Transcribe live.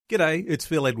G'day, it's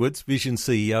Phil Edwards, Vision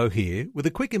CEO here, with a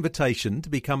quick invitation to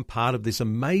become part of this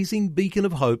amazing beacon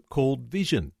of hope called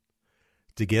Vision.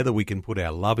 Together we can put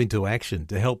our love into action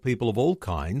to help people of all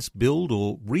kinds build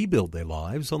or rebuild their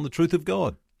lives on the truth of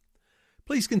God.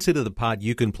 Please consider the part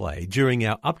you can play during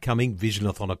our upcoming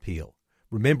Visionathon appeal,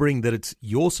 remembering that it's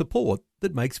your support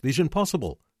that makes Vision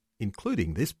possible,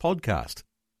 including this podcast.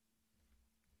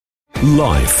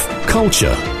 Life,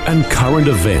 culture, and current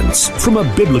events from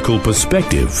a biblical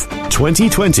perspective.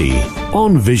 2020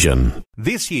 on Vision.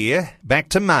 This year, back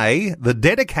to May, the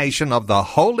dedication of the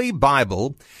Holy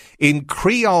Bible in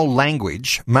Creole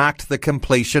language marked the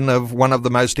completion of one of the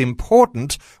most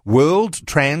important world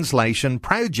translation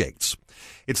projects.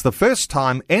 It's the first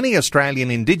time any Australian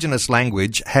Indigenous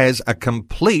language has a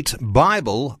complete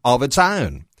Bible of its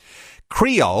own.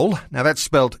 Creole, now that's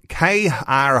spelled K-R-I-O-L,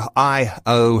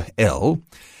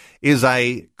 is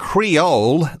a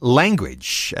Creole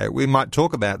language. We might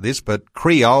talk about this, but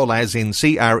Creole as in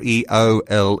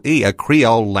C-R-E-O-L-E, a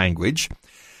Creole language,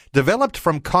 developed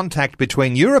from contact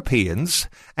between Europeans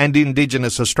and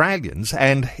Indigenous Australians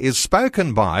and is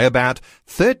spoken by about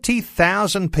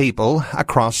 30,000 people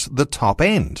across the top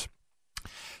end.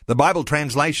 The Bible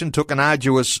translation took an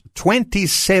arduous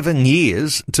 27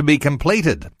 years to be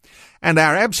completed. And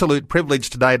our absolute privilege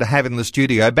today to have in the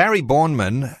studio Barry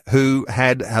Borneman, who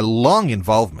had a long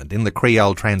involvement in the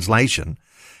Creole translation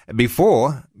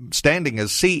before standing as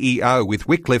CEO with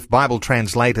Wycliffe Bible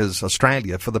Translators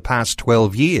Australia for the past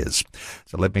 12 years.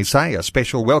 So let me say a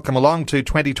special welcome along to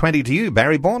 2020 to you,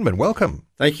 Barry Borneman. Welcome.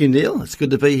 Thank you, Neil. It's good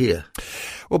to be here.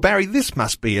 Well, Barry, this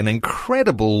must be an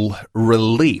incredible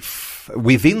relief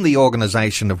within the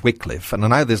organisation of Wycliffe, and I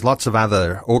know there's lots of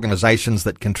other organisations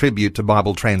that contribute to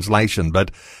Bible translation,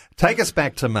 but take us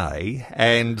back to May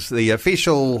and the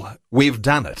official "we've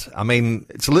done it." I mean,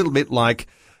 it's a little bit like,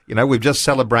 you know, we've just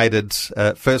celebrated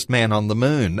first man on the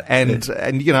moon,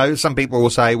 and you know, some people will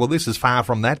say, well, this is far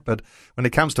from that, but when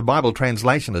it comes to Bible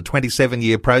translation, a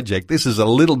 27-year project, this is a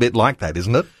little bit like that,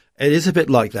 isn't it? It is a bit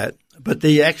like that, but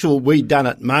the actual "we done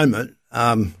it" moment,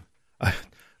 I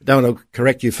don't want to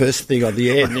correct you first thing on the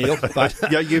air, Neil, but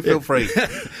yeah, you feel free.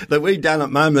 The "we done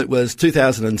it" moment was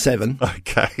 2007.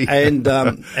 Okay.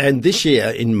 And this year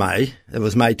in May, it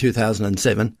was May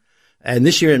 2007, and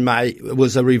this year in May it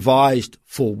was a revised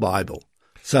full Bible.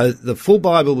 So the full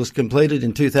Bible was completed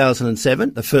in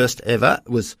 2007, the first ever.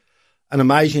 It was an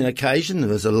amazing occasion. There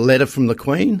was a letter from the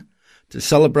Queen to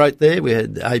celebrate there. We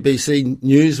had ABC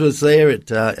News was there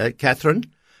at Catherine.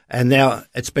 And now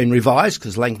it's been revised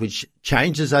because language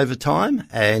changes over time,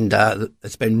 and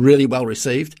it's been really well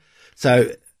received. So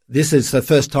this is the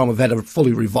first time we've had a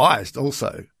fully revised,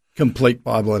 also complete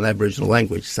Bible in Aboriginal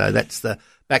language. So that's the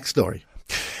backstory.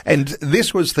 And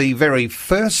this was the very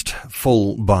first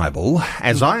full Bible.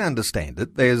 As I understand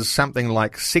it, there's something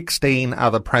like 16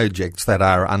 other projects that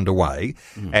are underway,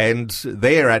 and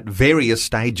they're at various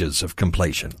stages of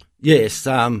completion. Yes.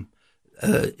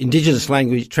 Indigenous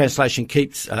language translation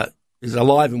is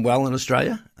alive and well in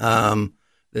Australia.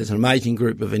 There's an amazing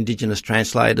group of Indigenous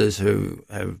translators who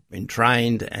have been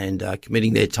trained and are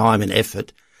committing their time and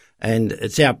effort. And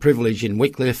it's our privilege in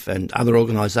Wycliffe and other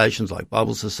organisations like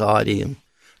Bible Society and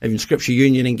even Scripture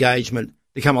Union Engagement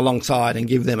to come alongside and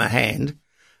give them a hand.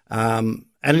 And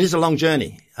it is a long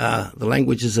journey. The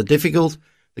languages are difficult.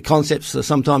 The concepts are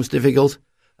sometimes difficult.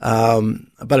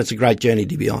 But it's a great journey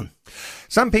to be on.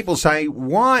 Some people say,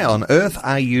 why on earth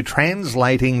are you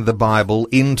translating the Bible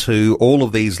into all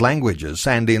of these languages?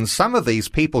 And in some of these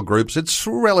people groups, it's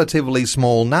relatively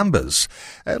small numbers.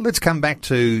 Let's come back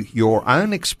to your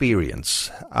own experience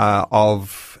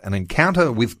of an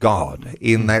encounter with God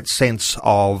in that sense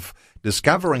of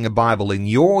discovering a Bible in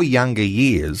your younger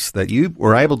years that you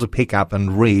were able to pick up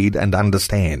and read and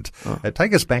understand.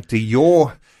 Take us back to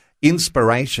your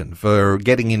inspiration for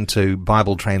getting into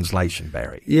Bible translation,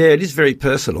 Barry. Yeah, it is very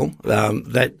personal,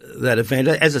 that event.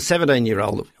 As a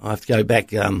 17-year-old, I have to go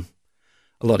back a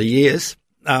lot of years.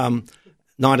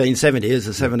 1970, as a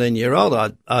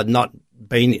 17-year-old, I'd not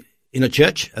been in a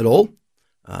church at all.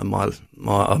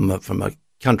 I'm from a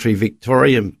country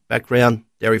Victorian background,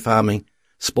 dairy farming,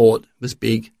 sport was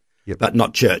big, but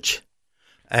not church.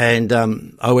 And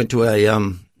I went to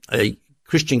a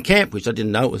Christian camp, which I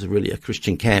didn't know it was really a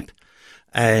Christian camp.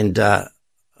 And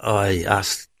I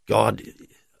asked God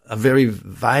a very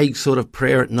vague sort of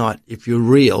prayer at night, if you're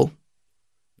real,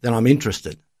 then I'm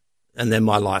interested. And then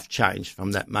my life changed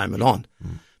from that moment on.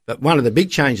 But one of the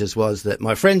big changes was that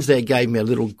my friends there gave me a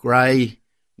little grey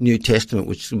New Testament,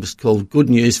 which was called Good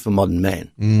News for Modern Man.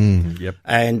 Yep.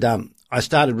 And I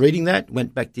started reading that,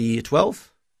 went back to year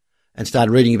 12, and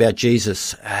started reading about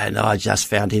Jesus, and I just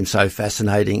found him so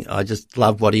fascinating. I just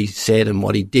loved what he said and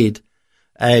what he did.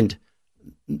 And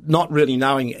not really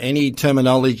knowing any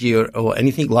terminology or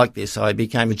anything like this, I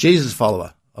became a Jesus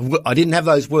follower. I didn't have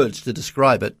those words to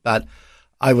describe it, but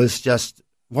I was just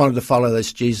wanted to follow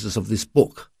this Jesus of this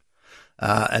book.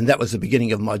 And that was the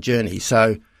beginning of my journey.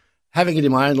 So having it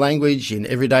in my own language, in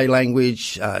everyday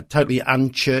language, totally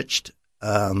unchurched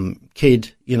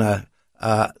kid,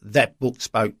 that book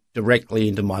spoke directly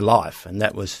into my life, and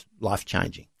that was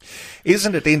life-changing.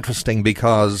 Isn't it interesting,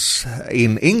 because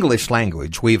in English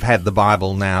language we've had the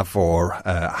Bible now for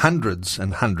hundreds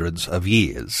and hundreds of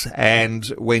years, and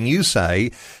when you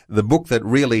say the book that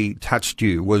really touched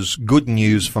you was Good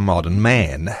News for Modern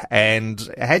Man, and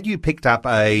had you picked up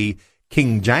a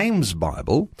King James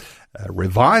Bible, a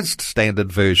Revised Standard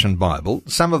Version Bible,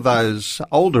 some of those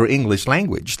older English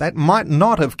language, that might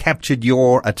not have captured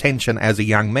your attention as a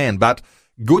young man, but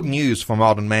Good News for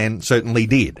Modern Man certainly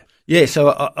did. Yeah,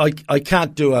 so I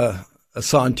can't do a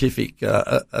scientific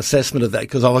assessment of that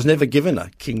because I was never given a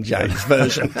King James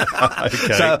version.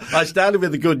 Okay. So I started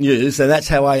with the Good News, and that's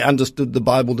how I understood the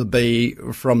Bible to be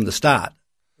from the start,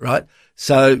 right?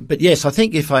 So, but yes, I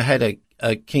think if I had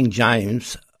a King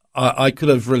James, I could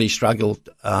have really struggled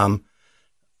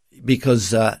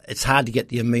because it's hard to get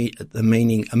the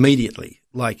meaning immediately.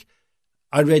 Like,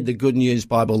 I read the Good News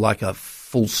Bible like a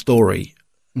full story,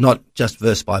 not just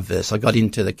verse by verse. I got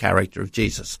into the character of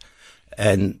Jesus,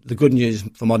 and the Good News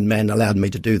for Modern Man allowed me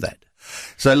to do that.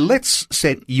 So let's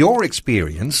set your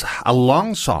experience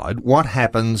alongside what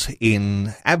happens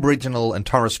in Aboriginal and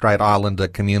Torres Strait Islander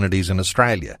communities in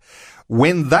Australia.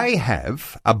 When they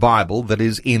have a Bible that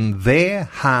is in their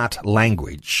heart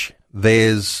language,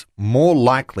 there's more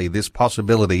likely this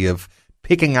possibility of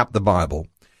picking up the Bible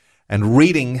and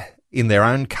reading in their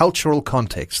own cultural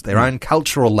context, their own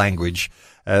cultural language,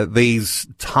 these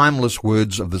timeless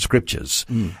words of the Scriptures.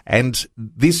 And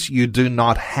this you do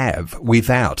not have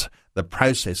without the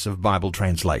process of Bible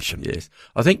translation. Yes.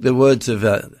 I think the words of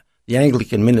the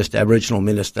Anglican minister, Aboriginal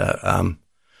minister,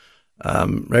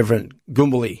 Reverend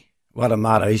Gumbuli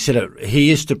Wadamata, he said he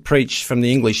used to preach from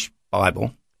the English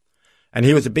Bible, and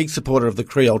he was a big supporter of the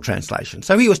Creole translation.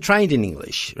 So he was trained in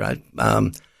English, right?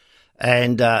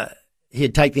 And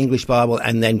he'd take the English Bible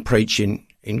and then preach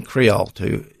in Creole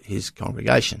to his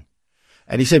congregation.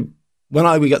 And he said,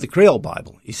 when we got the Creole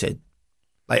Bible, he said,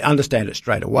 they understand it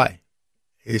straight away.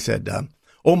 He said,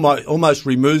 almost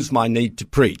removes my need to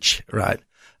preach, right?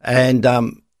 And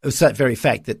it was that very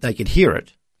fact that they could hear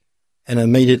it and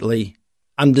immediately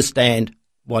understand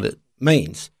what it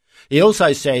means. He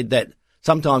also said that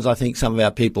sometimes I think some of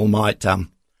our people might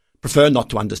prefer not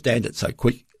to understand it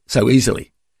so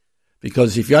easily.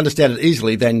 Because if you understand it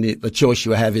easily, then the choice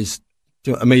you have is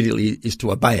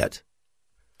to obey it.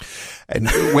 And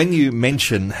when you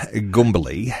mention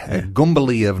Gumbuli,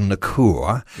 Gumbuli of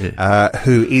Nakur,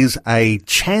 who is a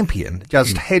champion,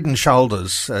 just head and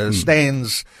shoulders,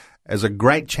 stands as a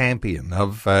great champion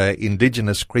of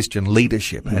Indigenous Christian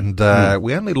leadership. And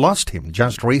we only lost him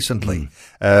just recently,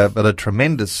 but a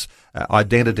tremendous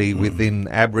identity within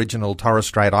Aboriginal Torres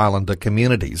Strait Islander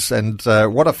communities. And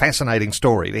what a fascinating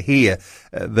story to hear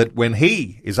that when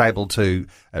he is able to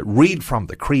read from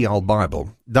the Creole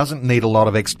Bible, doesn't need a lot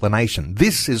of explanation.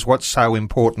 This is what's so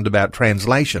important about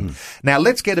translation. Now,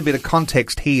 let's get a bit of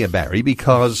context here, Barry,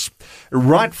 because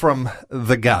right from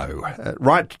the go,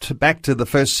 back to the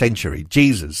first century,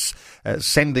 Jesus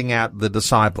sending out the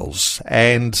disciples,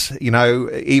 and,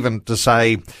 even to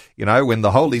say, when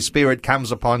the Holy Spirit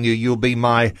comes upon you, you'll be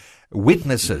my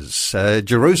witnesses,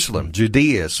 Jerusalem,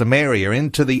 Judea, Samaria,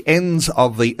 into the ends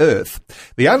of the earth.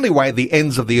 The only way the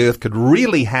ends of the earth could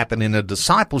really happen in a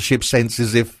discipleship sense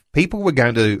is if people were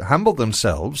going to humble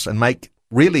themselves and make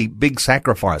really big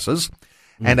sacrifices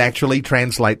and actually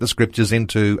translate the Scriptures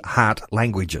into heart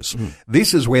languages.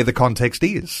 This is where the context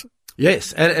is.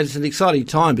 Yes, and it's an exciting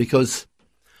time because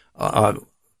I'll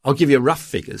give you rough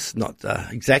figures, not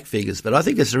exact figures, but I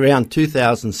think it's around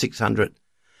 2,600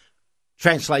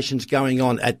 translations going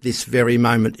on at this very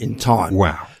moment in time.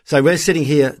 Wow. So we're sitting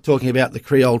here talking about the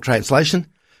Creole translation,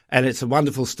 and it's a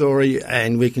wonderful story,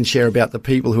 and we can share about the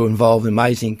people who are involved,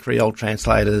 amazing Creole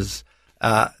translators.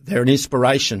 They're an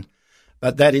inspiration,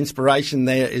 but that inspiration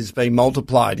there is being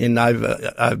multiplied in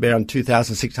over around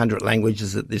 2,600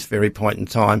 languages at this very point in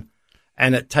time,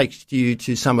 and it takes you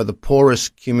to some of the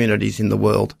poorest communities in the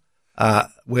world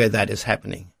where that is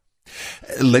happening.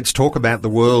 Let's talk about the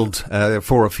world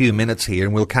for a few minutes here,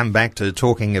 and we'll come back to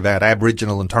talking about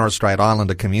Aboriginal and Torres Strait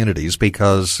Islander communities,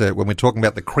 because when we're talking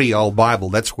about the Creole Bible,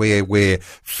 that's where we're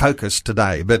focused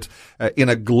today. But in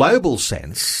a global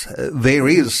sense, there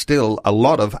is still a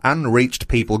lot of unreached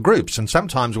people groups, and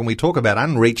sometimes when we talk about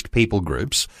unreached people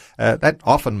groups, that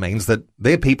often means that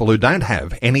they're people who don't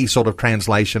have any sort of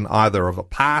translation either of a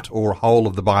part or whole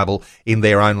of the Bible in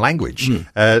their own language.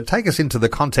 Take us into the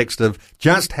context of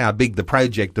just how big the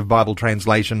project of Bible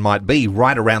translation might be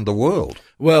right around the world.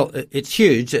 Well, it's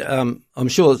huge. I'm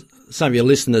sure some of your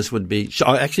listeners would be.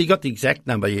 I actually got the exact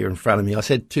number here in front of me. I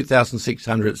said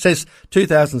 2,600. It says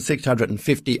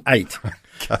 2,658.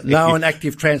 Okay. Known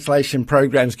active translation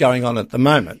programs going on at the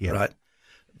moment, yep. Right?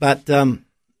 But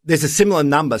there's a similar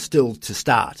number still to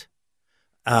start.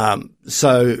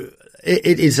 So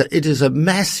it is a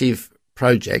massive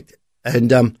project,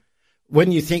 and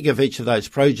when you think of each of those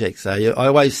projects, I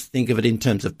always think of it in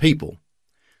terms of people.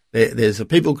 There's a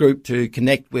people group to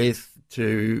connect with,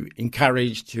 to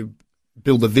encourage, to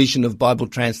build a vision of Bible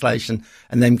translation,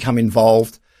 and then become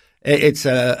involved. It's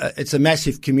a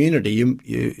massive community.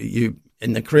 You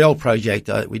in the Creole project,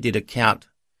 we did a count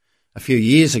a few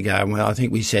years ago, and I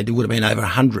think we said it would have been over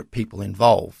 100 people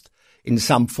involved in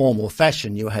some form or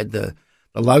fashion. You had the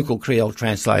local Creole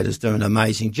translators doing an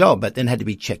amazing job, but then had to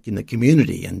be checked in the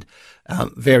community, and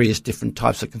various different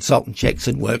types of consultant checks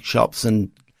and workshops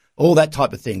and all that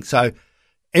type of thing. So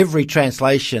every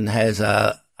translation has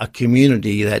a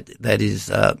community that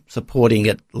is supporting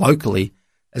it locally,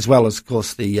 as well as, of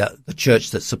course, the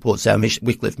church that supports our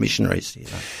Wycliffe missionaries. You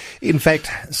know. In fact,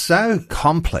 so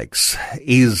complex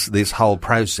is this whole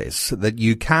process that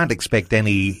you can't expect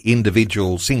any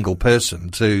individual single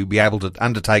person to be able to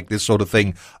undertake this sort of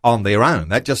thing on their own.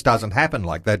 That just doesn't happen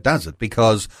like that, does it?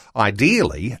 Because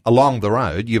ideally, along the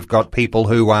road, you've got people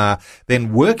who are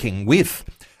then working with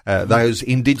those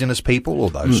indigenous people or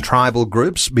those tribal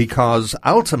groups, because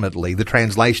ultimately the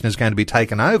translation is going to be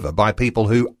taken over by people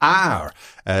who are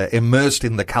immersed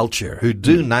in the culture, who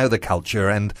do know the culture,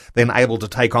 and then able to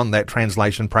take on that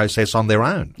translation process on their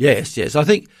own. Yes. I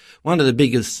think one of the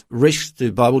biggest risks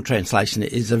to Bible translation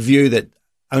is a view that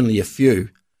only a few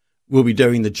will be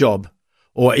doing the job.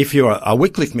 Or if you're a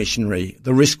Wycliffe missionary,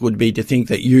 the risk would be to think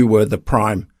that you were the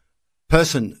prime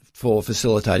person for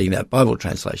facilitating that Bible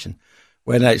translation.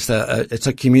 When it's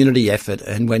a community effort,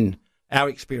 and when our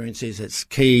experience is it's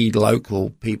key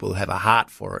local people have a heart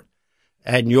for it,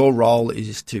 and your role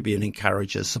is to be an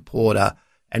encourager, supporter,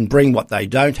 and bring what they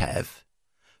don't have,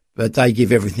 but they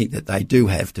give everything that they do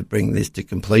have to bring this to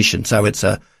completion. So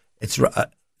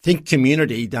think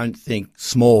community, don't think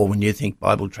small when you think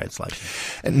Bible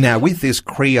translation. Now, with this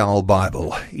Creole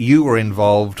Bible, you were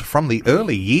involved from the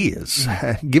early years.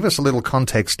 Give us a little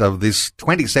context of this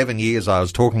 27 years I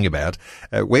was talking about.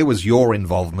 Where was your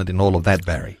involvement in all of that,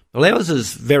 Barry? Well, ours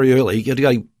is very early. You got to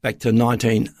go back to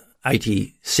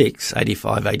 1986,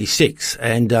 85, 86.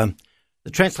 And the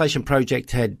translation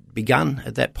project had begun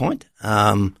at that point.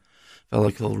 A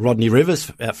fellow called Rodney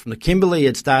Rivers out from the Kimberley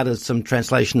had started some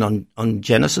translation on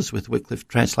Genesis with Wycliffe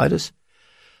translators.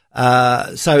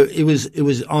 So it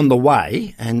was on the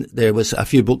way, and there was a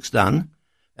few books done.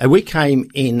 And we came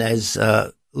in as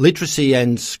literacy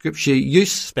and scripture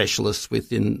use specialists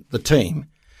within the team,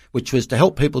 which was to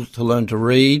help people to learn to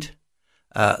read.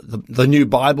 The new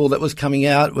Bible that was coming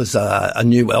out was a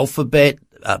new alphabet.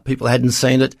 People hadn't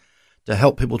seen it, to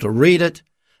help people to read it.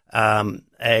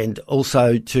 And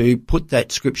also to put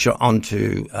that scripture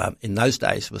onto, in those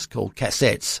days it was called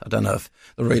cassettes. I don't know if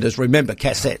the readers remember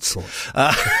cassettes.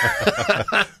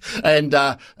 And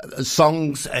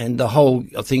songs, and the whole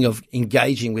thing of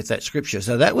engaging with that scripture.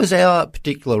 So that was our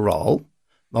particular role,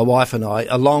 my wife and I,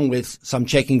 along with some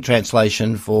checking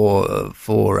translation for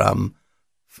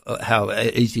how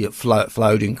easy it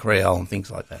flowed in Creole and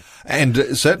things like that.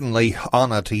 And certainly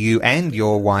honour to you and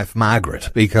your wife,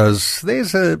 Margaret, because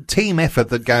there's a team effort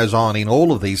that goes on in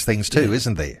all of these things too,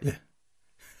 isn't there?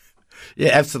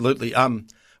 Yeah, absolutely.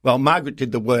 Well, Margaret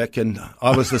did the work and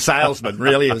I was the salesman,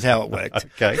 really, is how it worked.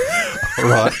 Okay. All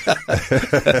right.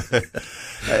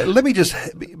 Let me just,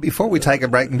 before we take a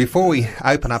break and before we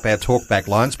open up our talkback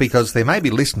lines, because there may be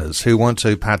listeners who want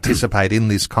to participate in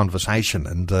this conversation,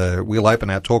 and we'll open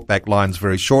our talkback lines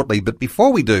very shortly. But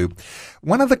before we do,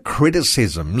 one of the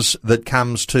criticisms that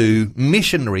comes to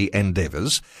missionary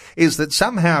endeavours is that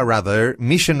somehow or other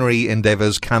missionary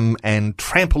endeavours come and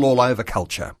trample all over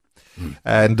culture.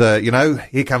 And,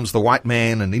 here comes the white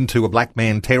man and into a black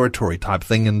man territory type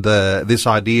thing, and this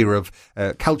idea of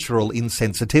cultural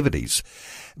insensitivities.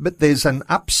 But there's an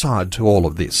upside to all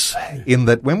of this, in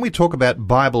that when we talk about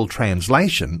Bible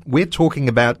translation, we're talking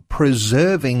about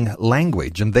preserving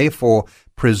language and therefore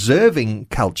preserving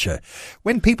culture.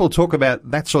 When people talk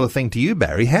about that sort of thing to you,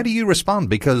 Barry, how do you respond?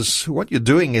 Because what you're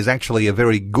doing is actually a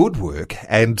very good work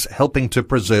and helping to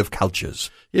preserve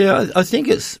cultures. Yeah, I think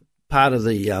it's part of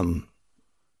the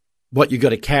what you've got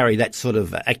to carry, that sort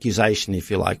of accusation,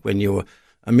 if you like, when you're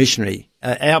a missionary.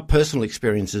 Our personal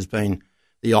experience has been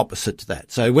the opposite to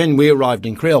that. So when we arrived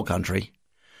in Creole country,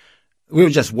 we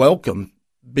were just welcomed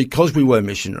because we were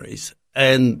missionaries.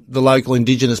 And the local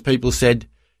indigenous people said,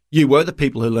 you were the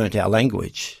people who learnt our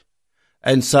language.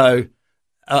 And so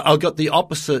I got the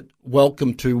opposite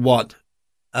welcome to what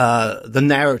the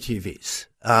narrative is.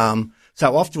 So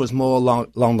often it was more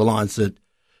along the lines that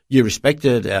you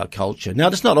respected our culture. Now,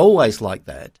 it's not always like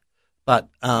that, but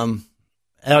our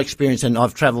experience, and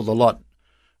I've travelled a lot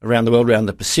around the world, around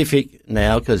the Pacific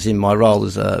now, because in my role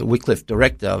as a Wycliffe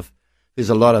director,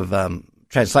 there's a lot of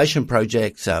translation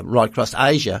projects right across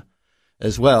Asia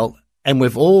as well. And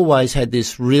we've always had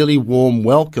this really warm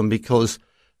welcome because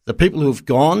the people who have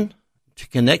gone to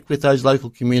connect with those local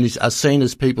communities are seen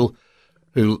as people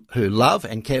who love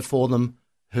and care for them,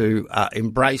 who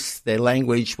embrace their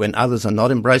language when others are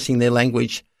not embracing their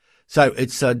language. So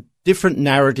it's a different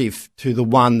narrative to the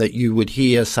one that you would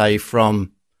hear, say,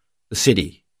 from the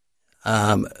city.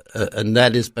 And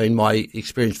that has been my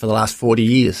experience for the last 40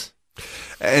 years.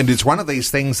 And it's one of these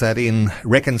things that in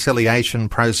reconciliation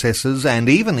processes and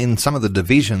even in some of the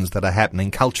divisions that are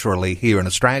happening culturally here in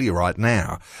Australia right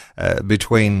now,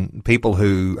 between people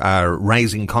who are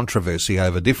raising controversy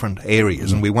over different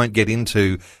areas, and we won't get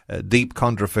into deep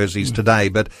controversies today,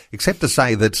 but except to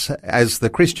say that as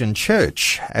the Christian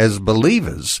church, as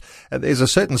believers, there's a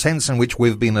certain sense in which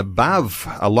we've been above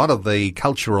a lot of the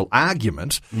cultural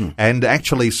argument and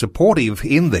actually supportive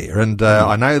in there. And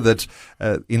I know that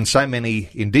in so many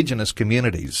Indigenous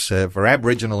communities, for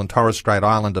Aboriginal and Torres Strait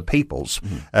Islander peoples,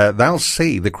 they'll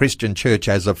see the Christian church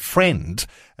as a friend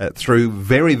through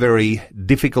very, very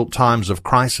difficult times of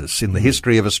crisis in the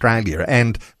history of Australia,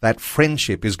 and that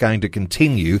friendship is going to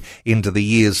continue into the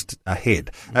years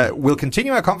ahead. We'll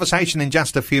continue our conversation in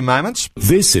just a few moments.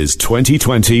 This is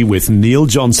 2020 with Neil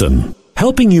Johnson,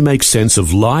 helping you make sense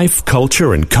of life,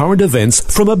 culture and current events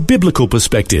from a biblical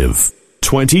perspective.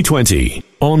 2020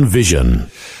 on Vision.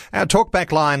 Our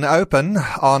talkback line open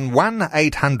on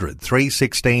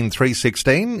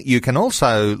 1-800-316-316. You can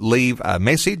also leave a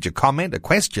message, a comment, a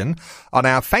question on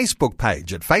our Facebook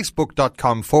page at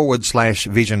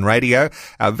facebook.com/Vision Radio.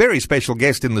 Our very special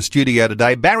guest in the studio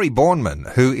today, Barry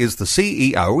Bornemann, who is the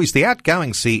CEO, he's the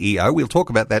outgoing CEO, we'll talk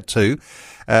about that too,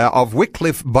 of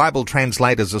Wycliffe Bible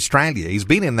Translators Australia. He's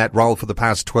been in that role for the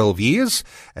past 12 years,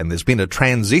 and there's been a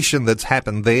transition that's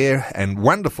happened there, and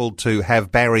wonderful to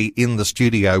have Barry in the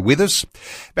studio with us.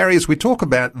 Barry, as we talk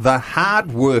about the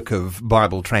hard work of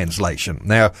Bible translation,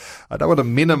 now, I don't want to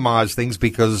minimise things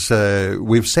because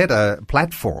we've set a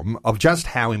platform of just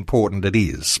how important it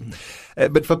is.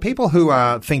 But for people who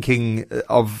are thinking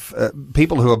of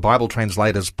people who are Bible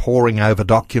translators poring over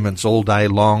documents all day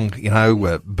long,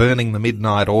 burning the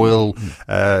midnight oil,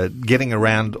 getting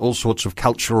around all sorts of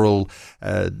cultural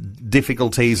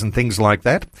difficulties and things like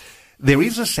that, there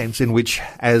is a sense in which,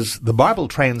 as the Bible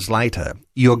translator,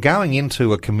 you're going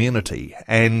into a community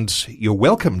and you're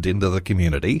welcomed into the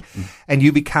community and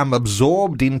you become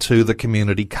absorbed into the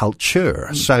community culture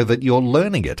so that you're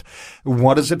learning it.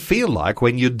 What does it feel like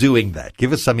when you're doing that?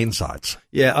 Give us some insights.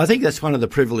 Yeah, I think that's one of the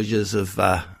privileges of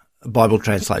Bible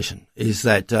translation, is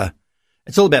that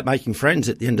it's all about making friends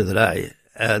at the end of the day.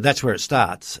 That's where it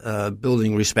starts,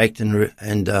 building respect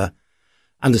and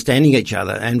understanding each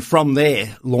other, and from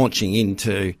there launching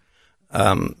into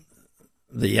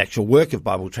the actual work of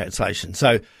Bible translation.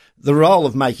 So the role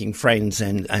of making friends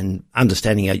and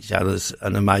understanding each other is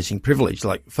an amazing privilege.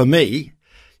 Like for me,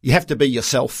 you have to be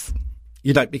yourself.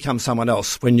 You don't become someone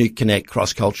else when you connect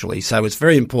cross-culturally. So it's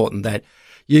very important that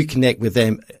you connect with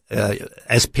them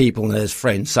as people and as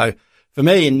friends. So for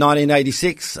me in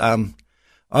 1986,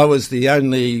 I was the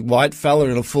only white fella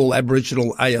in a full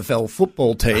Aboriginal AFL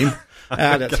football team.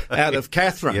 Out of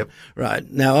Katherine. Yep. Right.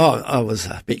 Now, I was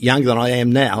a bit younger than I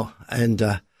am now, and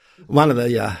one of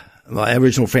my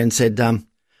Aboriginal friends said,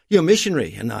 "You're a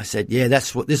missionary," and I said, "Yeah,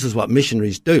 this is what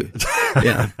missionaries do."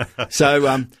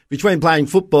 So between playing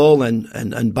football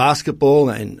and basketball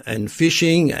and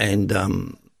fishing and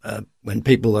when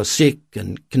people are sick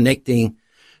and connecting,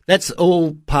 that's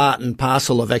all part and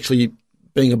parcel of actually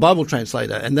being a Bible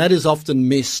translator, and that is often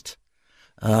missed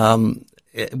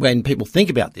when people think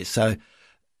about this. So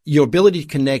your ability to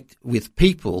connect with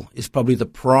people is probably the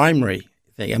primary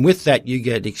thing. And with that, you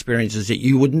get experiences that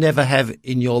you would never have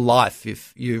in your life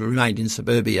if you remained in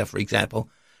suburbia, for example.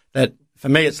 That, for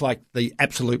me, it's like the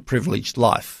absolute privileged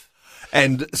life.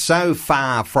 And so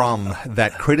far from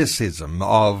that criticism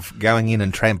of going in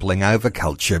and trampling over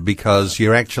culture, because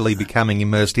you're actually becoming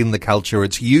immersed in the culture.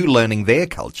 It's you learning their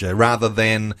culture rather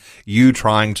than you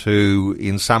trying to,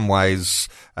 in some ways,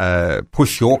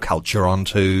 push your culture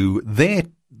onto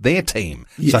their team,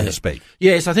 so to speak.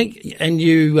 Yes, I think, and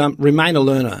you remain a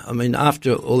learner. I mean,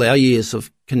 after all our years of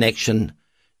connection,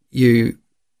 you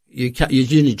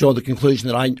draw the conclusion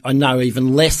that I know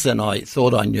even less than I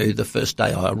thought I knew the first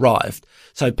day I arrived.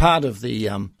 So part of the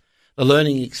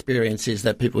learning experience is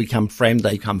that people become friends,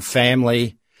 they become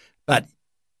family, but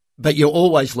you're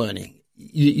always learning.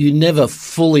 You never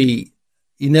fully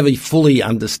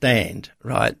understand,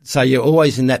 right? So you're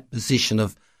always in that position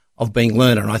of being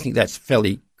learner, and I think that's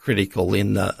fairly critical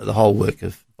in the whole work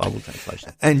of Bible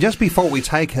translation. And just before we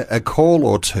take a call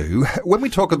or two, when we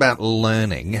talk about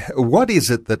learning, what is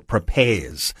it that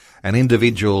prepares an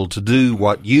individual to do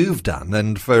what you've done?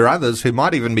 And for others who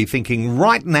might even be thinking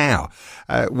right now,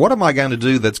 what am I going to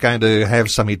do that's going to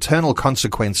have some eternal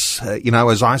consequence,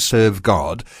 as I serve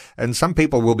God? And some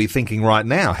people will be thinking right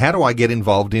now, how do I get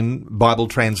involved in Bible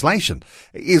translation?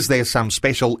 Is there some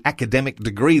special academic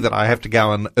degree that I have to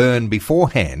go and earn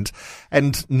beforehand?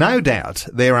 And no doubt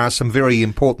there are some very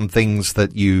important things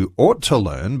that you ought to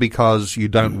learn, because you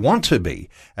don't want to be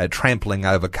trampling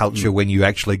over culture when you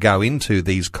actually go into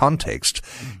these contexts.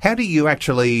 How do you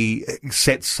actually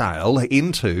set sail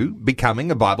into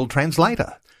becoming a Bible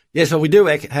translator? Yes, well, we do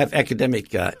have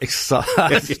academic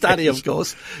study, of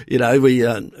course. We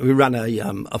run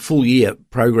a full year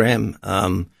program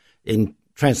in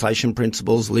translation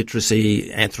principles,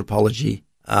 literacy, anthropology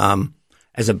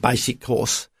as a basic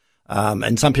course.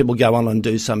 And some people go on and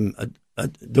do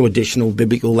do additional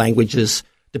biblical languages,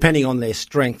 depending on their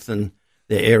strength and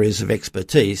their areas of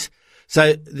expertise.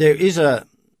 So there is an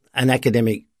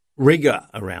academic rigor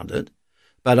around it,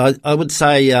 but I would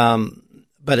say,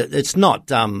 but it's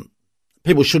not.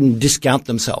 People shouldn't discount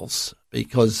themselves,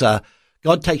 because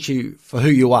God takes you for who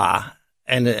you are,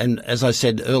 and as I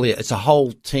said earlier, it's a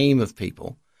whole team of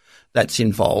people that's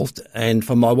involved. And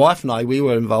for my wife and I, we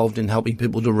were involved in helping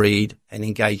people to read and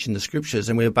engage in the scriptures.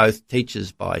 And we're both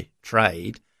teachers by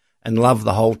trade and love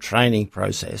the whole training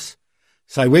process.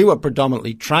 So we were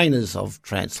predominantly trainers of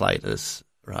translators,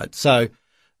 right? So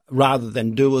rather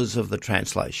than doers of the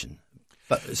translation.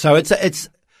 But so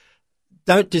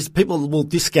people will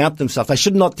discount themselves. They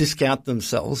should not discount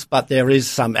themselves, but there is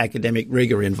some academic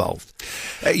rigor involved.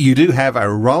 You do have a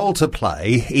role to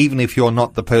play, even if you're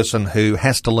not the person who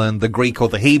has to learn the Greek or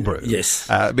the Hebrew. Yes.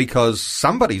 Because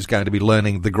somebody's going to be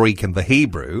learning the Greek and the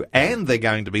Hebrew, and they're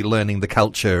going to be learning the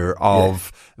culture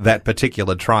of that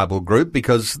particular tribal group,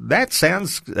 because that's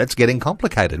getting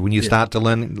complicated when you start to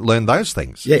learn those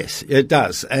things. Yes, it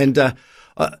does. And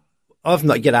I've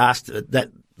not get asked that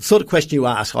sort of question you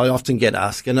ask. I often get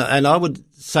asked, and I would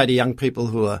say to young people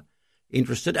who are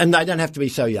interested, and they don't have to be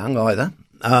so young either,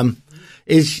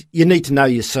 is you need to know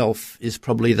yourself is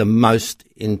probably the most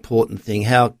important thing.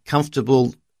 How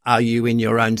comfortable are you in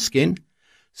your own skin?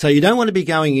 So you don't want to be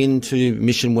going into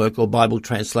mission work or Bible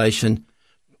translation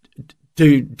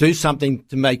to do something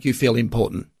to make you feel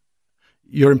important.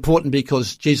 You're important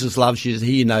because Jesus loves you,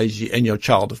 He knows you, and you're a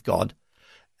child of God.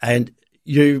 And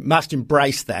you must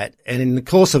embrace that. And in the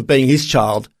course of being His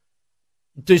child,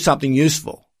 do something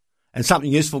useful. And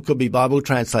something useful could be Bible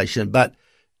translation, but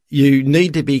you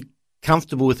need to be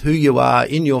comfortable with who you are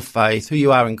in your faith, who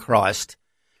you are in Christ.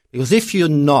 Because if you're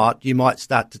not, you might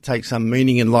start to take some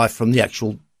meaning in life from the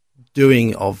actual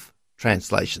doing of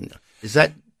translation. Is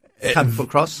that come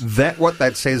across? What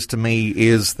that says to me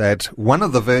is that one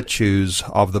of the virtues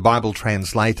of the Bible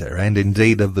translator, and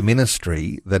indeed of the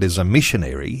ministry that is a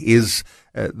missionary, is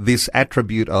this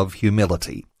attribute of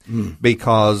humility.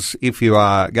 Because if you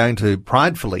are going to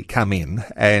pridefully come in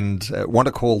and want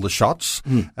to call the shots,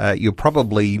 you're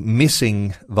probably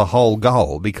missing the whole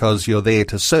goal, because you're there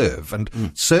to serve. And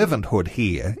servanthood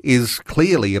here is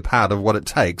clearly a part of what it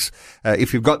takes.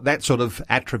 If you've got that sort of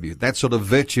attribute, that sort of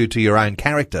virtue to your own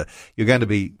character, you're going to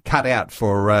be cut out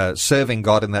for serving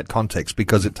God in that context,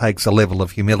 because it takes a level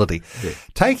of humility. Yeah.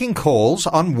 Taking calls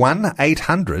on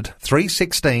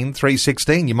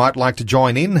 1-800-316-316. You might like to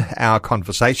join in our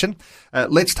conversation.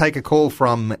 Let's take a call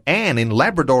from Anne in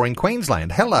Labrador in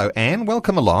Queensland. Hello, Anne.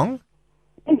 Welcome along.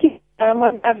 Thank you.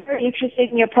 I'm very interested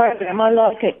in your program. I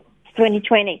like it. It's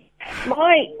 2020.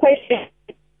 My question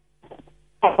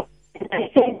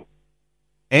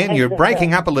Anne, you're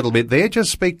breaking up a little bit there.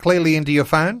 Just speak clearly into your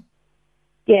phone.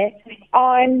 Yeah,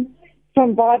 I'm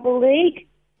from Bible League,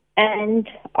 and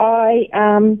I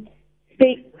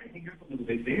speak.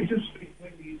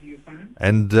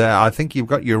 And I think you've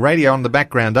got your radio on the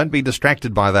background. Don't be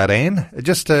distracted by that, Anne.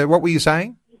 Just what were you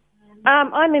saying?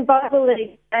 I'm in Bible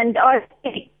League, and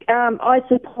I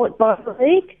support Bible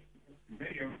League.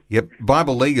 Yep,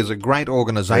 Bible League is a great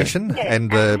organisation,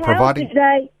 and providing.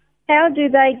 How do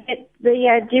they get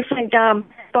the different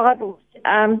Bibles?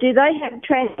 Do they have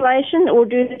translation, or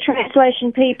do the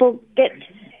translation people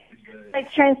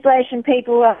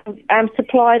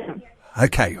supply them?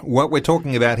 Okay, what we're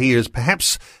talking about here is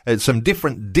perhaps some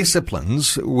different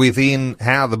disciplines within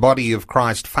how the body of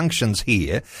Christ functions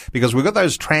here, because we've got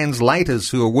those translators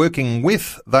who are working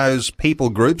with those people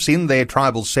groups in their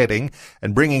tribal setting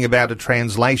and bringing about a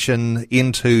translation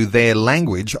into their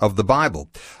language of the Bible.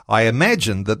 I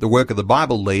imagine that the work of the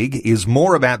Bible League is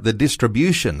more about the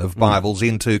distribution of Bibles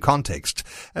into context.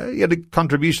 You had a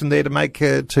contribution there to make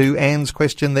to Anne's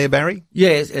question there, Barry?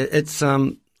 Yes, it's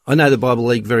I know the Bible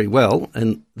League very well,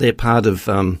 and they're part of,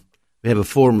 we have a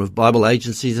forum of Bible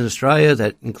agencies in Australia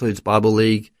that includes Bible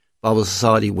League, Bible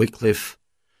Society, Wycliffe,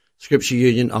 Scripture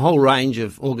Union, a whole range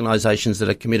of organisations that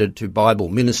are committed to Bible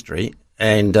ministry,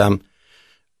 and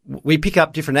we pick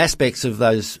up different aspects of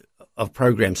those of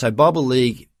programs. So Bible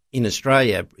League in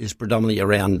Australia is predominantly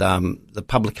around the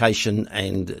publication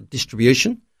and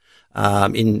distribution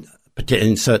in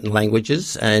certain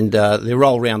languages, and their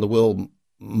role around the world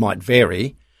might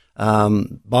vary.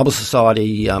 Bible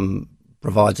Society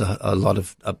provides a lot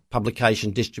of publication,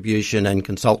 distribution, and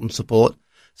consultant support.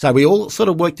 So we all sort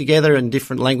of work together in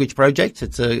different language projects.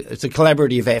 It's a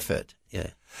collaborative effort.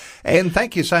 Yeah. And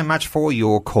thank you so much for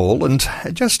your call. And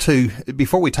just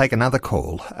before we take another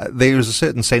call, there is a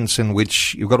certain sense in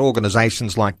which you've got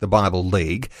organisations like the Bible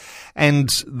League, and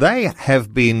they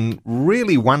have been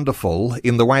really wonderful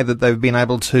in the way that they've been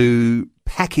able to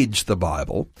package the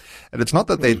Bible. And it's not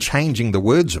that they're changing the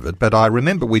words of it, but I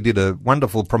remember we did a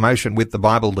wonderful promotion with the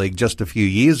Bible League just a few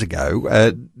years ago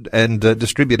and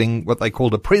distributing what they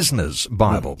called a prisoner's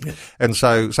Bible. And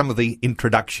so some of the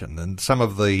introduction and some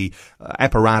of the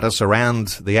apparatus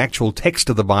around the actual text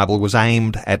of the Bible was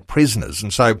aimed at prisoners.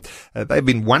 And so they've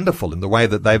been wonderful in the way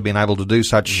that they've been able to do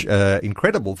such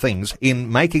incredible things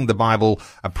in making the Bible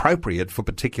appropriate for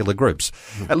particular groups.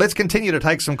 Let's continue to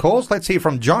take some calls. Let's hear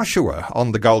from Joshua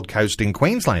on the Gold Coast in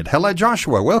Queensland. Hello,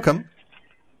 Joshua. Welcome.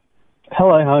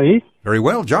 Hello, how are you? Very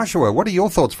well. Joshua, what are your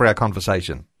thoughts for our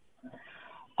conversation?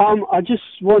 I just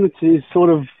wanted to sort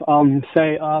of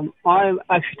say I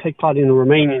actually take part in a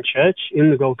Romanian church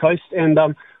in the Gold Coast, and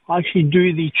I actually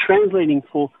do the translating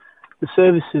for the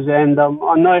services, and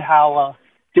I know how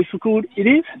difficult it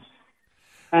is.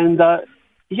 And,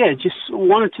 just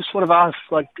wanted to sort of ask,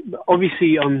 like,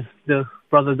 obviously the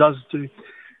brother does do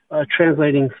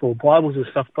translating for Bibles and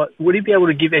stuff, but would he be able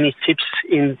to give any tips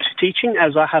into teaching,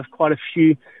 as I have quite a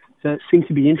few that seem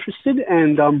to be interested,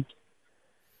 and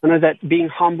I know that being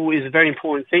humble is a very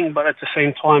important thing, but at the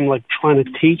same time, like, trying to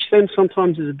teach them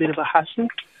sometimes is a bit of a hassle.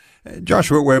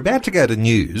 Joshua, we're about to go to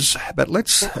news, but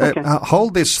let's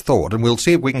hold this thought, and we'll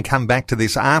see if we can come back to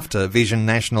this after Vision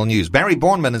National News. Barry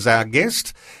Bornman is our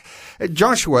guest.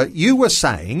 Joshua, you were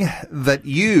saying that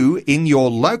you, in your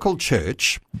local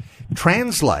church,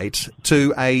 translate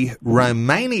to a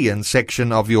Romanian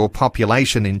section of your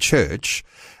population in church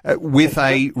with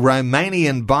a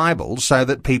Romanian Bible so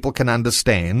that people can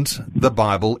understand the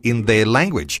Bible in their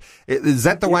language. Is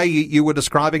that the way you were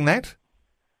describing that?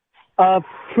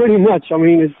 Pretty much. I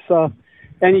mean, it's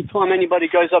anytime anybody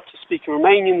goes up to speak in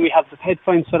Romanian, we have the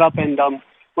headphones set up, and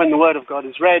when the Word of God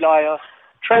is read, I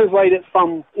translate it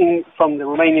from the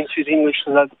Romanian to the English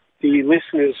so that the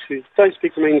listeners who don't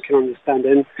speak Romanian can understand.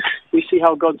 And we see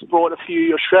how God's brought a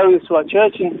few Australians to our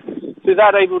church, and through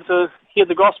that able to hear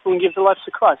the gospel and give their lives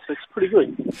to Christ. So it's pretty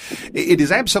good. It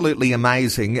is absolutely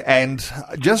amazing. And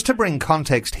just to bring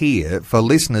context here for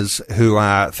listeners who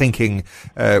are thinking,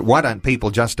 why don't people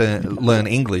just learn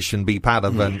English and be part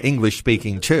of an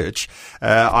English-speaking church?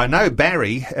 I know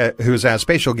Barry, who is our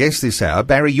special guest this hour.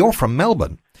 Barry, you're from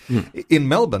Melbourne. In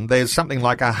Melbourne, there's something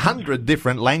like 100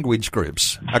 different language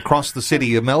groups across the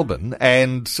city of Melbourne,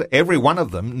 and every one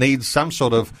of them needs some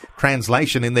sort of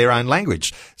translation in their own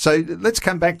language. So let's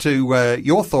come back to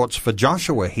your thoughts for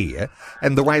Joshua here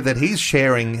and the way that he's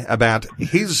sharing about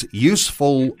his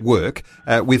useful work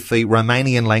with the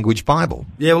Romanian language Bible.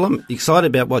 Yeah, well, I'm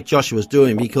excited about what Joshua's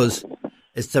doing because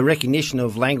it's the recognition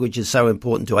of language is so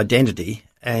important to identity,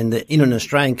 and in an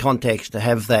Australian context to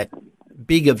have that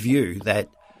bigger view that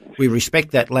we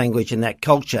respect that language and that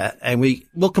culture, and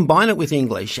we'll combine it with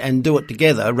English and do it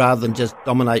together rather than just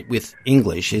dominate with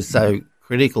English is so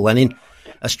critical. And in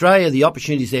Australia, the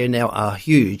opportunities there now are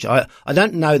huge. I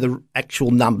don't know the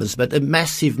actual numbers, but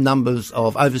massive numbers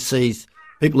of overseas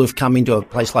people who've come into a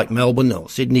place like Melbourne or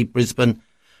Sydney, Brisbane,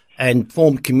 and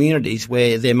formed communities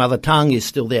where their mother tongue is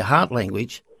still their heart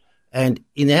language. And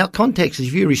in our context,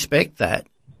 if you respect that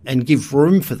and give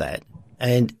room for that,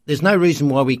 and there's no reason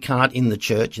why we can't in the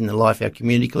church, in the life of our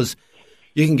community, because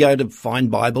you can go to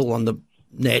Find Bible on the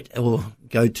net or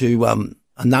go to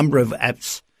a number of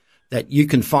apps that you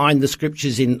can find the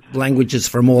scriptures in languages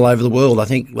from all over the world. I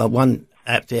think one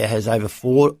app there has over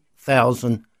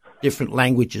 4,000 different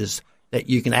languages that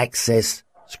you can access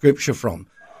scripture from.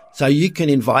 So you can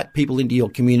invite people into your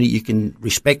community. You can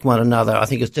respect one another. I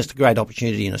think it's just a great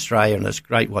opportunity in Australia, and it's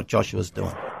great what Joshua's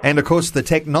doing. And, of course, the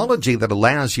technology that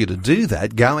allows you to do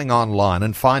that, going online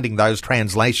and finding those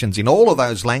translations in all of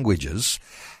those languages,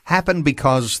 happened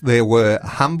because there were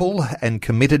humble and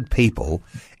committed people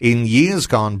in years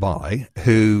gone by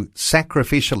who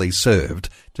sacrificially served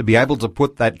to be able to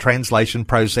put that translation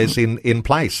process in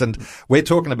place. And we're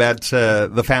talking about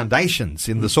the foundations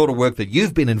in the sort of work that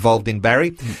you've been involved in,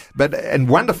 Barry. And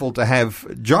wonderful to have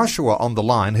Joshua on the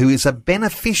line, who is a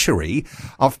beneficiary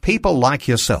of people like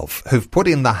yourself who've put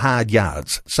in the hard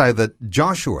yards so that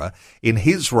Joshua, in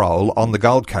his role on the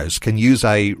Gold Coast, can use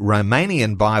a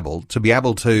Romanian Bible to be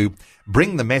able to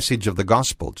bring the message of the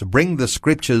gospel, to bring the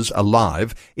scriptures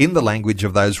alive in the language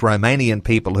of those Romanian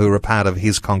people who are a part of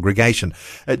his congregation.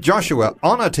 Joshua,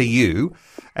 honour to you.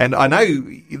 And I know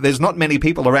there's not many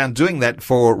people around doing that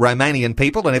for Romanian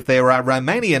people. And if there are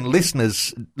Romanian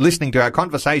listeners listening to our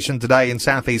conversation today in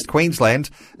southeast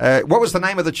Queensland, what was the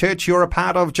name of the church you're a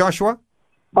part of, Joshua?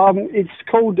 It's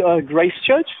called Grace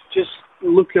Church. Just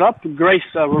look it up, Grace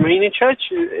Romanian Church,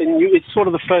 and it's sort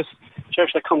of the first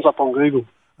church that comes up on Google.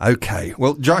 Okay.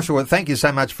 Well, Joshua, thank you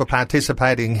so much for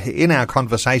participating in our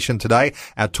conversation today.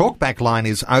 Our talkback line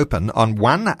is open on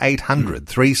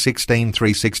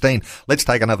 1-800-316-316. Let's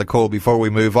take another call before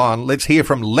we move on. Let's hear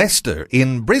from Lester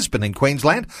in Brisbane in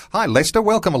Queensland. Hi, Lester.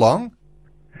 Welcome along.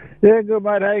 Yeah, good,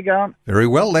 mate. How you going? Very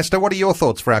well. Lester, what are your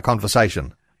thoughts for our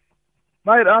conversation?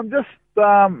 Mate, I'm just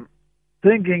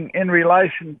thinking in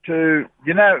relation to,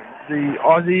 the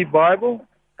Aussie Bible.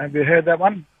 Have you heard that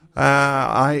one?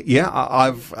 I've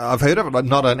heard of it. I'm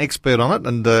not an expert on it.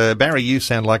 And Barry, you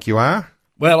sound like you are.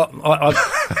 Well,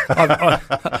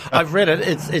 I've read it.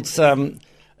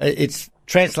 It's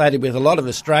translated with a lot of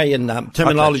Australian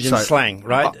terminology and slang,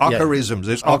 right? Ocarisms.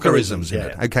 There's ocarisms in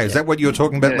it. Okay, is that what you were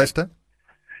talking about, Lester?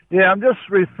 Yeah, I'm just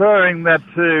referring that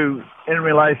to in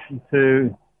relation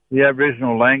to the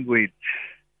Aboriginal language.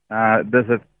 Does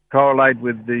it correlate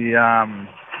with the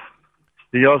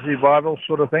Aussie Bible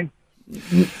sort of thing?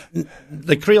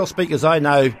 The Creole speakers I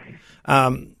know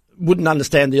wouldn't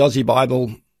understand the Aussie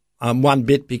Bible one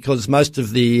bit because most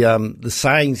of the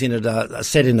sayings in it are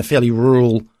set in a fairly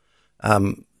rural.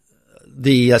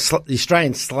 The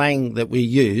Australian slang that we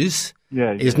use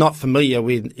is not familiar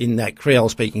with in that Creole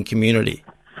speaking community.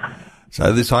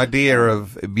 So this idea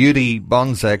of beauty,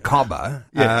 bonza, cobber,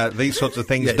 these sorts of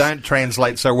things don't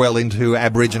translate so well into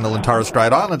Aboriginal and Torres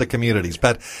Strait Islander communities.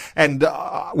 And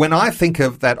when I think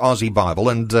of that Aussie Bible,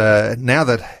 and now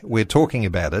that we're talking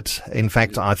about it, in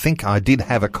fact, I think I did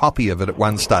have a copy of it at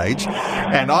one stage,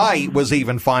 and I was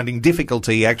even finding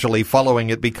difficulty actually following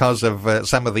it because of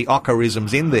some of the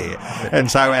ocarisms in there.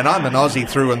 And I'm an Aussie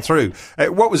through and through.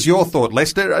 What was your thought,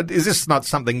 Lester? Is this not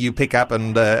something you pick up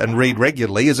and read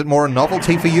regularly? Is it more a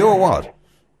novelty for you or what?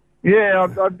 Yeah,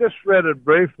 I've just read it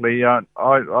briefly. I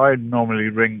normally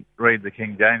read the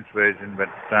King James Version, but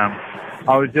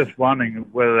I was just wondering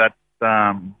whether that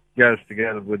goes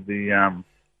together with the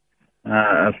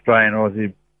Australian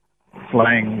Aussie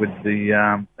slang with the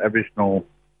Aboriginal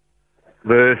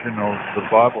version of the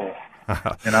Bible.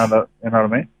 You know what I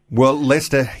mean? Well,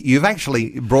 Lester, you've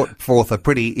actually brought forth a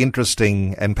pretty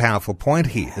interesting and powerful point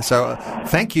here. So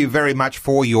thank you very much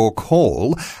for your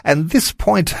call. And this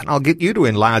point, I'll get you to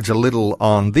enlarge a little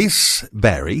on this,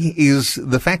 Barry, is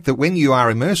the fact that when you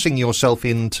are immersing yourself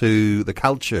into the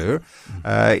culture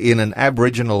in an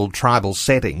Aboriginal tribal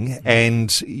setting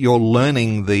and you're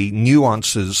learning the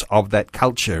nuances of that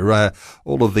culture,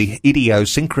 all of the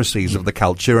idiosyncrasies of the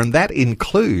culture, and that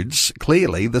includes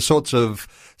clearly the sorts of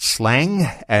slang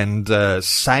and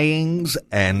sayings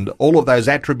and all of those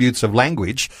attributes of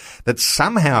language that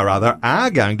somehow or other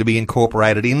are going to be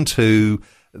incorporated into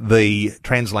the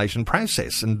translation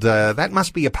process. And that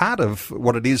must be a part of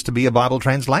what it is to be a Bible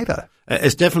translator.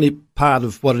 It's definitely part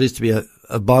of what it is to be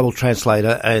a Bible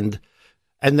translator. And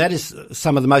And that is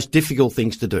some of the most difficult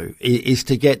things to do, is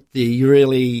to get the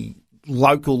really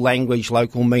local language,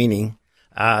 local meaning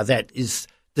that is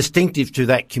distinctive to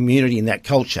that community and that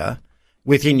culture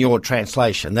within your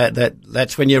translation.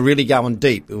 That's when you're really going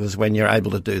deep. It was when you're able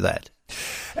to do that.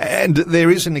 And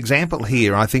there is an example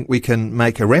here I think we can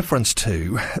make a reference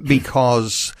to,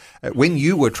 because when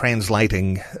you were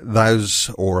translating those,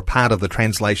 or a part of the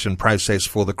translation process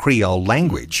for the Creole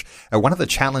language, one of the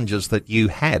challenges that you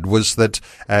had was that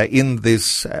in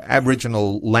this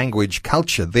Aboriginal language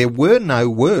culture, there were no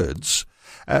words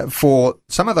for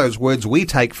some of those words we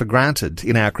take for granted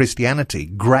in our Christianity: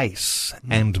 grace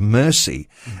and mercy.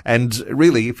 And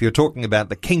really, if you're talking about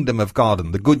the kingdom of God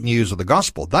and the good news of the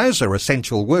gospel, those are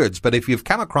essential words. But if you've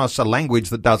come across a language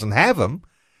that doesn't have them,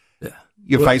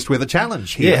 you're faced with a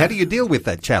challenge here. Yeah. How do you deal with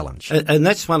that challenge? And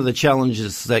that's one of the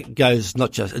challenges that goes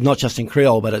not just in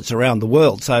Creole, but it's around the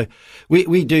world. So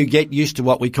we do get used to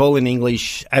what we call in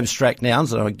English abstract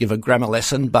nouns, and I give a grammar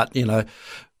lesson, but, you know,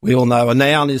 we all know a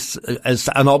noun is as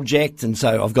an object, and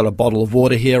so I've got a bottle of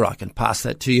water here. I can pass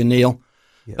that to you, Neil.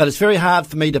 Yeah. But it's very hard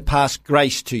for me to pass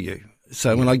grace to you.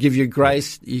 So when I give you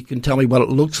grace, you can tell me what it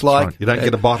looks like. Right. You don't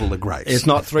get a bottle of grace. It's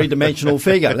not three-dimensional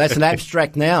figure. That's an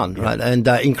abstract noun, right? And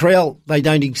in Creole, they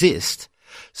don't exist.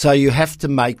 So you have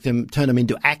to turn them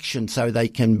into action so they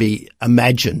can be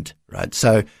imagined, right?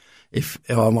 So if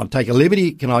I want to take a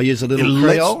liberty, can I use a little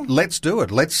Creole? Let's do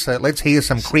it. Let's hear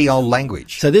some Creole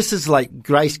language. So this is like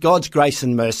grace, God's grace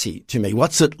and mercy to me.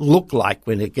 What's it look like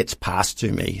when it gets passed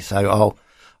to me? So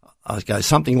I'll go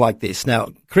something like this.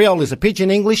 Now, Creole is a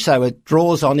pidgin English, so it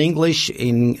draws on English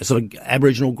in sort of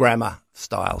Aboriginal grammar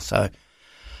style. So,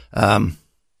 no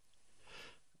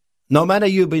matter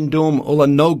you been doing all a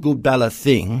no good bella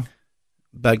thing,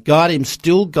 but God him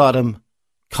still got him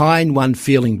kind one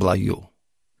feeling blah you.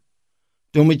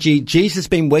 Dumaji, Jesus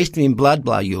been wasting him blood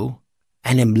blah you,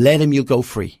 and him let him you go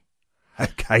free.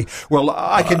 Okay. Well,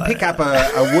 I can pick up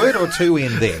a word or two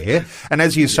in there. And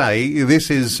as you say,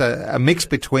 this is a mix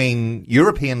between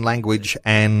European language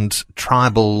and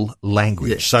tribal language.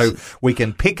 Yes. So we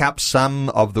can pick up some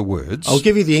of the words. I'll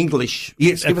give you the English.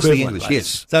 Yes, give us the English,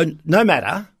 yes. So no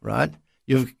matter, right,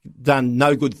 you've done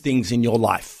no good things in your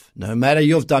life. No matter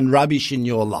you've done rubbish in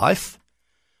your life,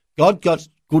 God got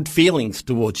good feelings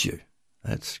towards you.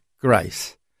 That's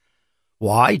grace.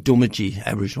 Why? Dumaji,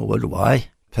 Aboriginal word, why?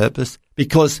 Purpose.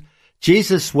 Because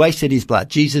Jesus wasted his blood.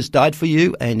 Jesus died for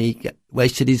you, and he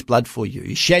wasted his blood for you.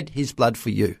 He shed his blood for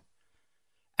you.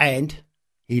 And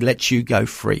he lets you go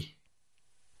free.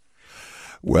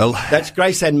 Well, that's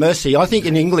grace and mercy. I think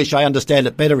in English I understand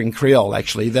it better in Creole,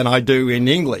 actually, than I do in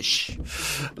English.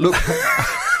 Look,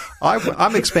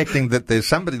 I'm expecting that there's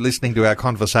somebody listening to our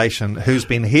conversation who's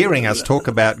been hearing us talk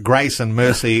about grace and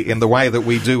mercy in the way that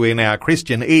we do in our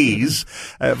Christianese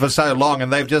for so long,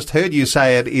 and they've just heard you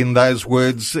say it in those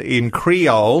words in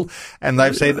Creole, and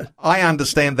they've said, I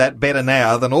understand that better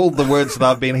now than all the words that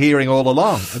I've been hearing all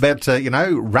along about,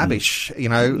 rubbish,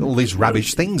 all these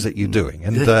rubbish things that you're doing,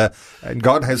 and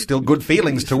God has still good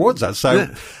feelings towards us. So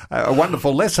a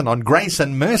wonderful lesson on grace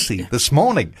and mercy this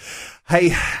morning.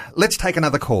 Hey, let's take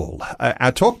another call.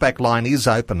 Our talkback line is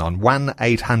open on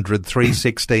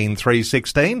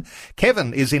 1-800-316-316.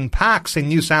 Kevin is in Parkes in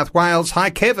New South Wales. Hi,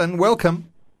 Kevin. Welcome.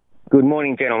 Good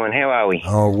morning, gentlemen. How are we?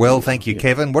 Oh, well, thank you,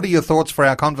 Kevin. What are your thoughts for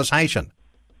our conversation?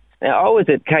 Now, I was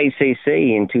at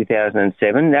KCC in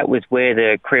 2007. That was where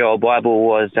the Creole Bible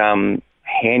was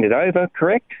handed over,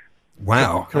 correct?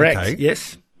 Wow. Correct, okay.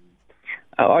 Yes.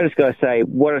 I just got to say,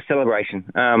 what a celebration.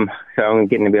 So I'm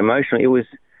getting a bit emotional. It was...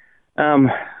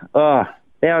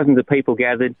 thousands of people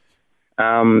gathered.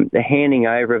 The handing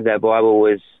over of that Bible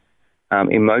was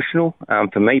emotional.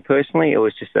 For me personally, it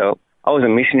was just I was a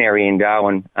missionary in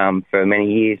Darwin for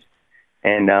many years,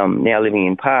 and now living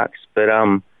in Parkes. But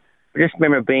I just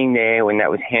remember being there when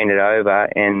that was handed over,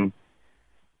 and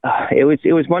it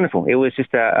was wonderful. It was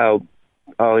just I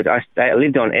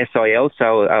lived on SIL,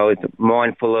 so I was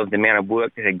mindful of the amount of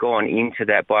work that had gone into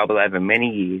that Bible over many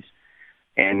years.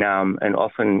 And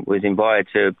often was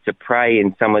invited to pray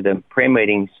in some of the prayer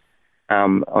meetings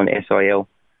on SIL.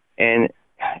 And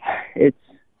it's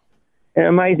an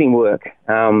amazing work.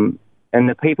 And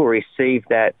the people received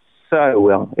that so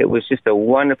well. It was just a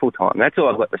wonderful time. That's all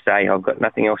I've got to say. I've got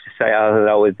nothing else to say other than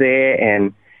I was there,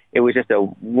 and it was just a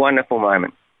wonderful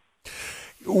moment.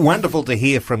 Wonderful to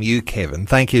hear from you, Kevin.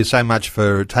 Thank you so much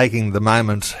for taking the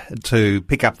moment to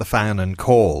pick up the phone and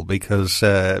call, because,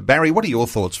 Barry, what are your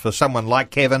thoughts for someone like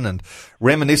Kevin and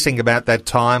reminiscing about that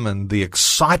time and the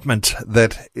excitement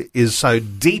that is so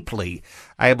deeply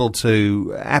able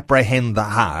to apprehend the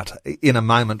heart in a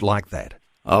moment like that?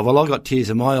 Oh, well, I've got tears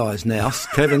in my eyes now,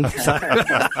 Kevin. So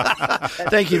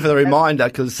thank you for the reminder,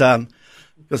 because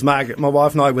Margaret, my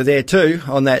wife, and I were there too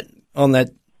on that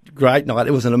great night.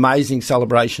 It was an amazing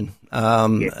celebration,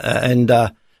 and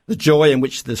the joy in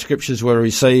which the scriptures were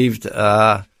received,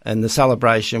 and the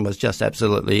celebration was just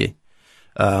absolutely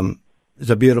it's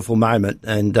a beautiful moment,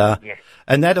 and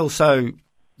that also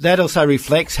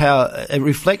reflects how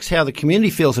the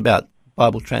community feels about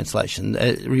Bible translation.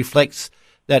 It reflects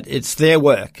that it's their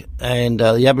work, and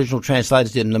the Aboriginal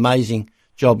translators did an amazing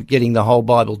job getting the whole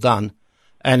Bible done,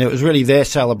 and it was really their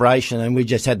celebration, and we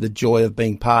just had the joy of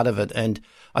being part of it. And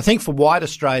I think for White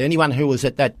Australia, anyone who was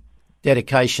at that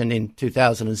dedication in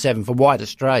 2007 for White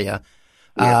Australia,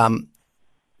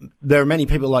 there are many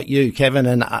people like you, Kevin,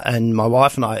 and my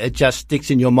wife and I. It just sticks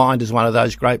in your mind as one of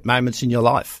those great moments in your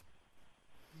life.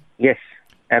 Yes,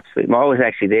 absolutely. I was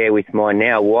actually there with my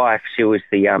now wife. She was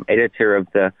the editor of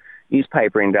the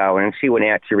newspaper in Darwin, and she went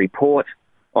out to report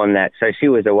on that. So she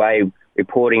was away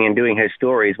reporting and doing her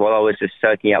stories while I was just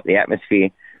soaking up the atmosphere.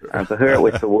 For her, it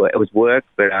was work,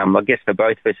 but I guess for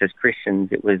both of us as Christians,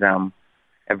 it was a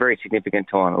very significant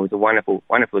time. It was a wonderful,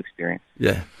 wonderful experience.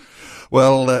 Yeah.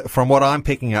 Well, from what I'm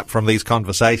picking up from these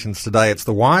conversations today, it's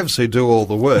the wives who do all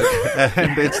the work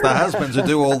and it's the husbands who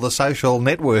do all the social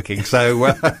networking.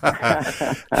 So,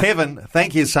 Kevin,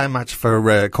 thank you so much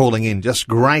for calling in. Just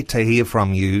great to hear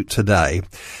from you today.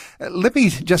 Let me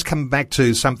just come back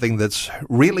to something that's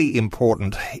really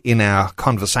important in our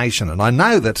conversation. And I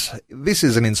know that this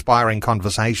is an inspiring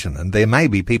conversation, and there may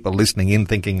be people listening in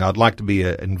thinking, I'd like to be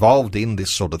involved in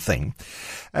this sort of thing.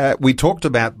 We talked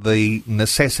about the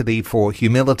necessity for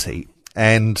humility.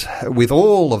 And with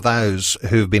all of those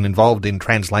who've been involved in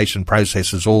translation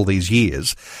processes all these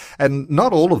years, and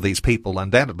not all of these people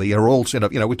undoubtedly are all sort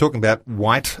of, we're talking about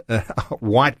white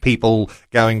people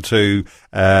going to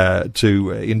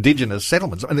indigenous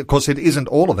settlements. And of course it isn't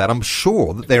all of that. I'm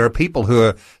sure that there are people who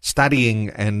are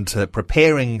studying and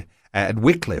preparing at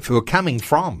Wycliffe who are coming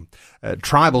from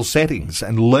tribal settings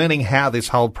and learning how this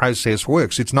whole process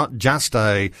works. It's not just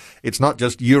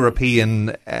European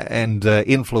and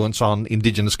influence on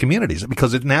indigenous communities,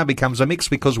 because it now becomes a mix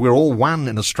because we're all one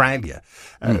in Australia.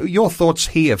 Your thoughts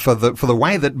here for the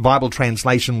way that Bible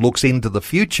translation looks into the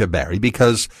future, Barry,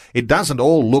 because it doesn't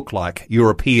all look like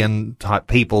European type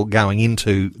people going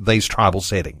into these tribal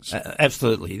settings.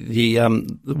 Absolutely.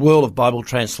 The world of Bible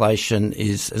translation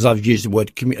is, as I've used the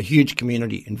word, a huge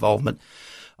community involvement.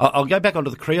 I'll go back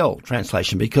onto the Creole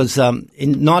translation because in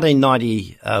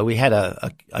 1990 we had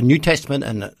a New Testament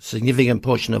and a significant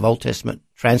portion of Old Testament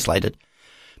translated,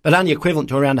 but only equivalent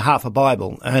to around half a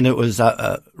Bible. And it was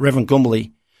Reverend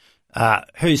Gumley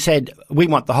who said, "We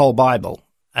want the whole Bible."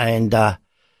 And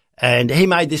he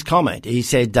made this comment. He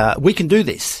said, "We can do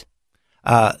this.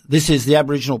 This is the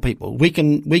Aboriginal people. We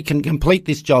can complete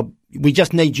this job. We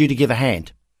just need you to give a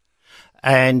hand."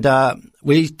 And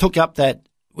we took up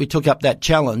that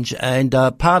challenge, and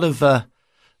part of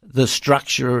the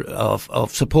structure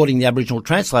of supporting the Aboriginal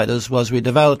translators was we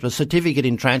developed a certificate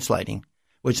in translating,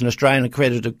 which is an Australian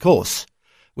accredited course,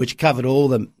 which covered all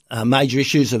the major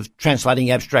issues of translating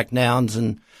abstract nouns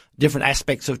and different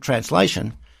aspects of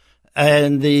translation.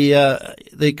 And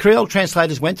the Creole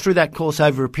translators went through that course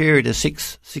over a period of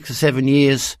six or 7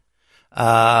 years,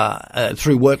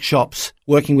 through workshops,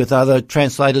 working with other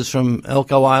translators from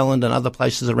Elcho Island and other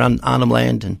places around Arnhem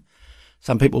Land, and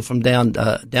some people from down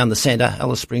the centre,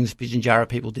 Alice Springs, Pitjantjatjara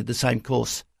people did the same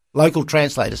course, local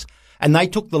translators, and they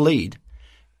took the lead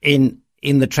in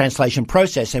the translation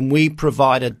process, and we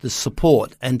provided the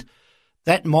support. And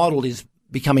that model is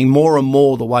becoming more and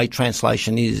more the way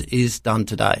translation is done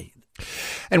today.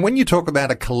 And when you talk about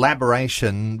a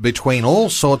collaboration between all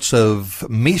sorts of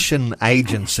mission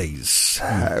agencies,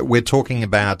 we're talking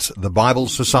about the Bible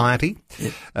Society,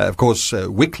 of course,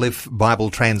 Wycliffe Bible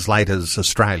Translators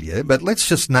Australia, but let's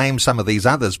just name some of these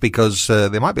others because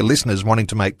there might be listeners wanting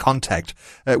to make contact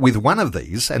with one of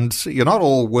these, and you're not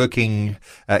all working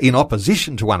in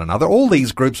opposition to one another. All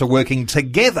these groups are working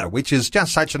together, which is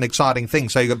just such an exciting thing.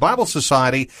 So you've got Bible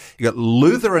Society, you've got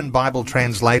Lutheran Bible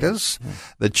Translators,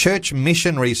 the Church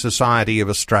Missionary Society of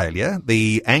Australia,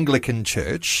 the Anglican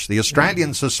Church, the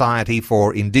Australian Society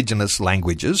for Indigenous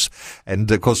Languages, and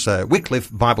of course Wycliffe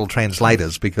Bible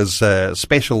Translators, because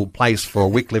special place for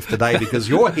Wycliffe today because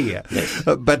you're here.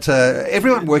 But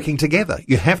everyone working together.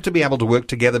 You have to be able to work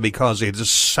together because it is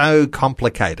so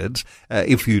complicated.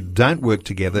 If you don't work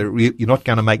together, you're not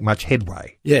going to make much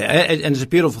headway. Yeah, and it's a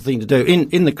beautiful thing to do.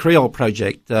 In the Creole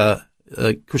Project,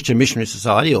 Christian Missionary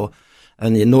Society,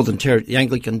 and the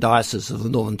Anglican Diocese of the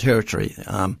Northern Territory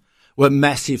were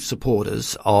massive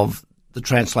supporters of the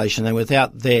translation, and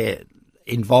without their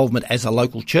involvement as a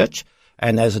local church,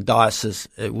 and as a diocese,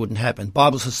 it wouldn't happen.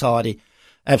 Bible Society,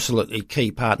 absolutely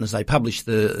key partners. They publish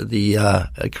the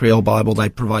Creole Bible. They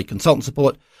provide consultant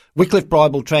support. Wycliffe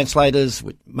Bible Translators,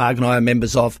 which Marg and I are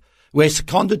members of. We're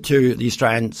seconded to the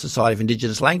Australian Society of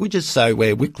Indigenous Languages, so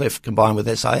where Wycliffe combined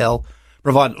with SAL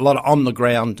provide a lot of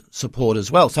on-the-ground support as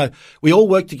well. So we all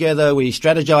work together, we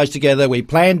strategise together, we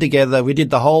plan together, we did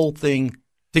the whole thing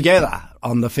together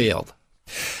on the field.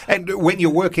 And when you're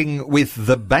working with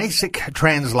the basic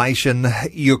translation,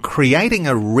 you're creating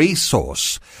a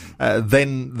resource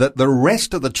then that the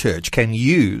rest of the church can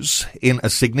use in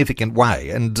a significant way.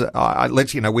 And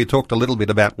we talked a little bit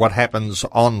about what happens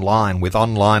online with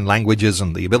online languages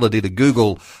and the ability to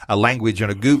Google a language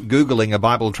and Googling a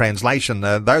Bible translation.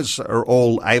 Those are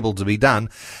all able to be done.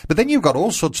 But then you've got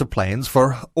all sorts of plans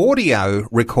for audio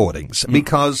recordings,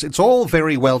 because it's all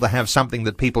very well to have something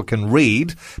that people can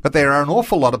read, but there are an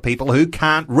awful lot of people who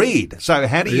can't read. So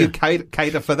how do you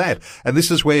cater for that? And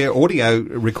this is where audio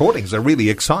recordings are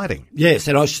really exciting. Yes,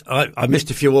 and I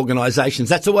missed a few organisations.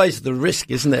 That's always the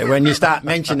risk, isn't it? When you start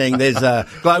mentioning there's a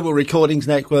Global Recordings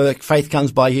Network, Faith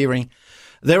Comes by Hearing.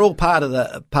 They're all part of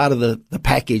the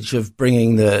package of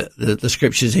bringing the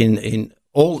scriptures in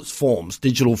all its forms,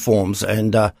 digital forms.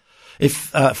 And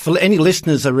if for any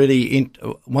listeners are really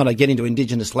want to get into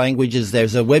Indigenous languages,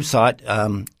 there's a website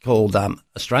called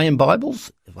Australian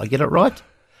Bibles, if I get it right.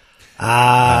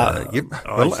 I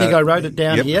think I wrote it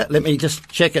down here. Let me just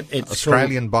check it. It's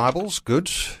Australian Bibles, good.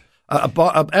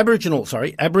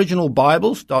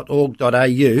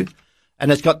 Aboriginalbibles.org.au,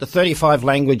 and it's got the 35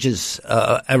 languages,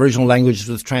 Aboriginal languages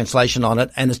with translation on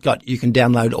it, and you can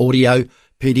download audio,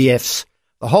 PDFs,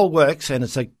 the whole works, and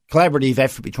it's a collaborative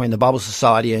effort between the Bible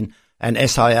Society and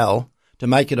SIL to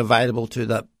make it available to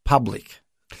the public.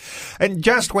 And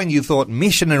just when you thought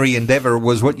missionary endeavour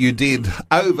was what you did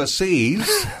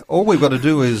overseas, all we've got to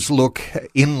do is look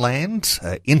inland,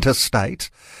 interstate,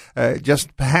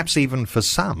 just perhaps even for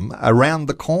some, around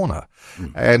the corner.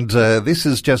 And this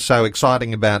is just so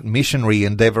exciting about missionary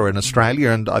endeavour in Australia.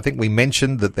 And I think we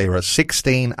mentioned that there are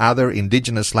 16 other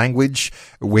Indigenous language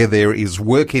where there is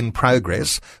work in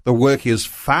progress. The work is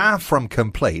far from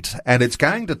complete, and it's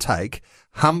going to take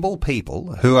humble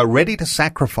people who are ready to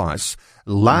sacrifice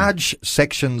large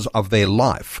sections of their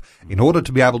life in order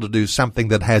to be able to do something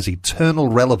that has eternal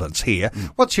relevance here.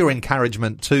 What's your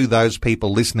encouragement to those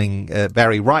people listening,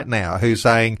 Barry, right now, who's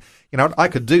saying, you know, I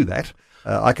could do that?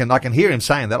 I can hear him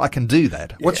saying that. I can do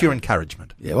that. What's your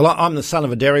encouragement? Yeah, well, I'm the son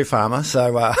of a dairy farmer,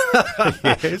 so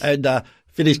yes. and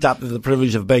finished up with the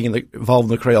privilege of being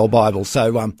involved in the Creole Bible.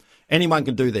 So anyone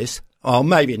can do this. Oh,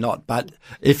 maybe not, but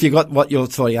if you've got what you're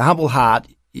saying, a humble heart,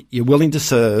 you're willing to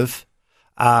serve,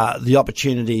 the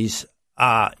opportunities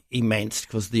are immense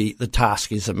because the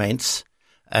task is immense,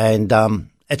 and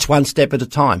it's one step at a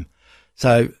time.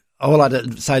 So all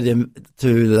I'd say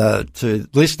to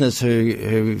listeners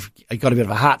who've got a bit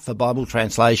of a heart for Bible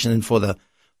translation and for the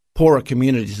poorer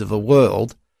communities of the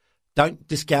world, don't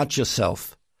discount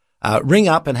yourself. Ring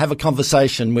up and have a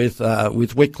conversation with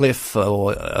Wycliffe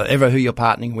or ever who you're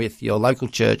partnering with, your local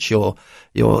church, your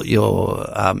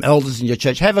elders in your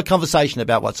church. Have a conversation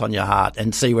about what's on your heart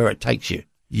and see where it takes you.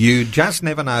 You just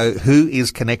never know who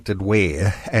is connected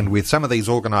where, and with some of these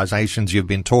organisations you've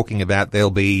been talking about, there'll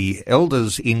be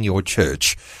elders in your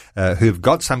church who've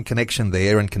got some connection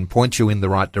there and can point you in the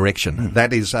right direction.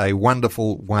 That is a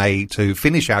wonderful way to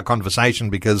finish our conversation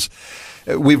because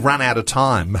we've run out of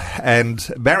time. And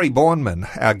Barry Borneman,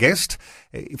 our guest,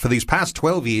 for these past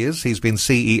 12 years, he's been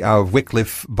CEO of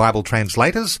Wycliffe Bible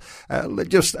Translators.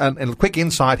 Just a quick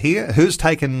insight here. Who's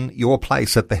taken your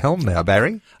place at the helm now,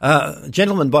 Barry? A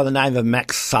gentleman by the name of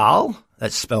Max Sahl.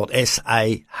 That's spelled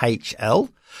S-A-H-L.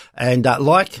 And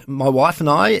like my wife and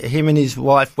I, him and his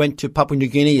wife went to Papua New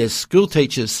Guinea as school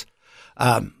teachers,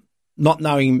 not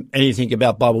knowing anything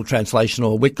about Bible translation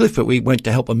or Wycliffe, but we went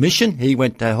to help a mission. He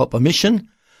went to help a mission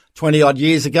 20-odd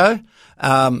years ago.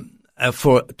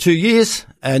 For 2 years,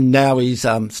 and now he's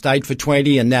stayed for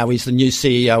 20, and now he's the new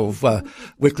CEO of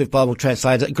Wycliffe Bible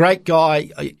Translators. Great guy.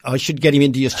 I should get him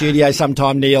into your studio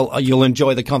sometime, Neil. You'll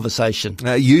enjoy the conversation.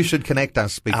 You should connect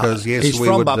us because, yes, he's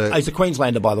he's a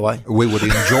Queenslander, by the way. We would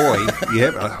enjoy.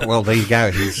 Well, there you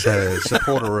go. He's a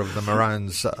supporter of the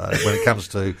Maroons when it comes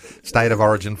to state of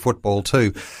origin football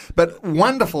too. But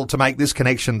wonderful to make this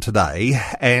connection today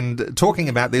and talking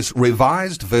about this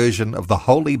revised version of the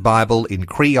Holy Bible in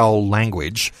Creole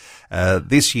language.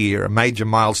 this year, a major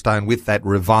milestone with that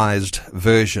revised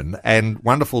version, and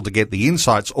wonderful to get the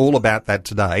insights all about that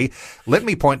today. Let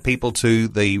me point people to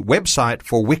the website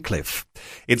for Wycliffe.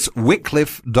 It's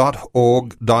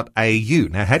wycliffe.org.au.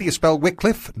 Now, how do you spell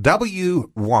Wycliffe?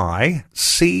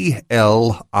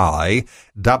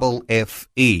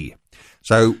 WYCLIFFE.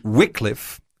 So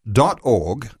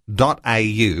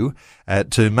wycliffe.org.au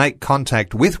to make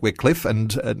contact with Wycliffe,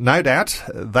 and no doubt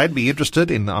they'd be interested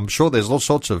in, I'm sure there's all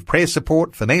sorts of prayer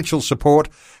support, financial support,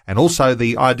 and also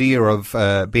the idea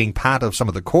of being part of some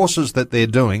of the courses that they're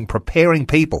doing, preparing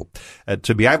people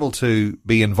to be able to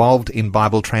be involved in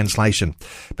Bible translation.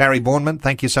 Barry Bournemouth,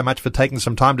 thank you so much for taking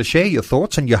some time to share your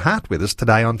thoughts and your heart with us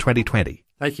today on 2020.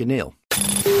 Thank you, Neil.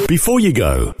 Before you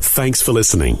go, thanks for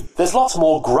listening. There's lots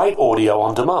more great audio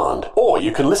on demand, or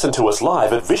you can listen to us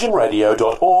live at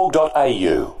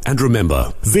visionradio.org.au. And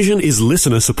remember, Vision is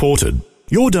listener supported.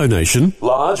 Your donation,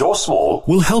 large or small,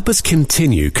 will help us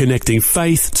continue connecting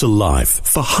faith to life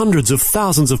for hundreds of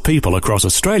thousands of people across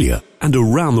Australia and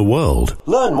around the world.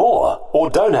 Learn more or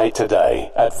donate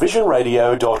today at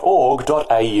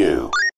visionradio.org.au.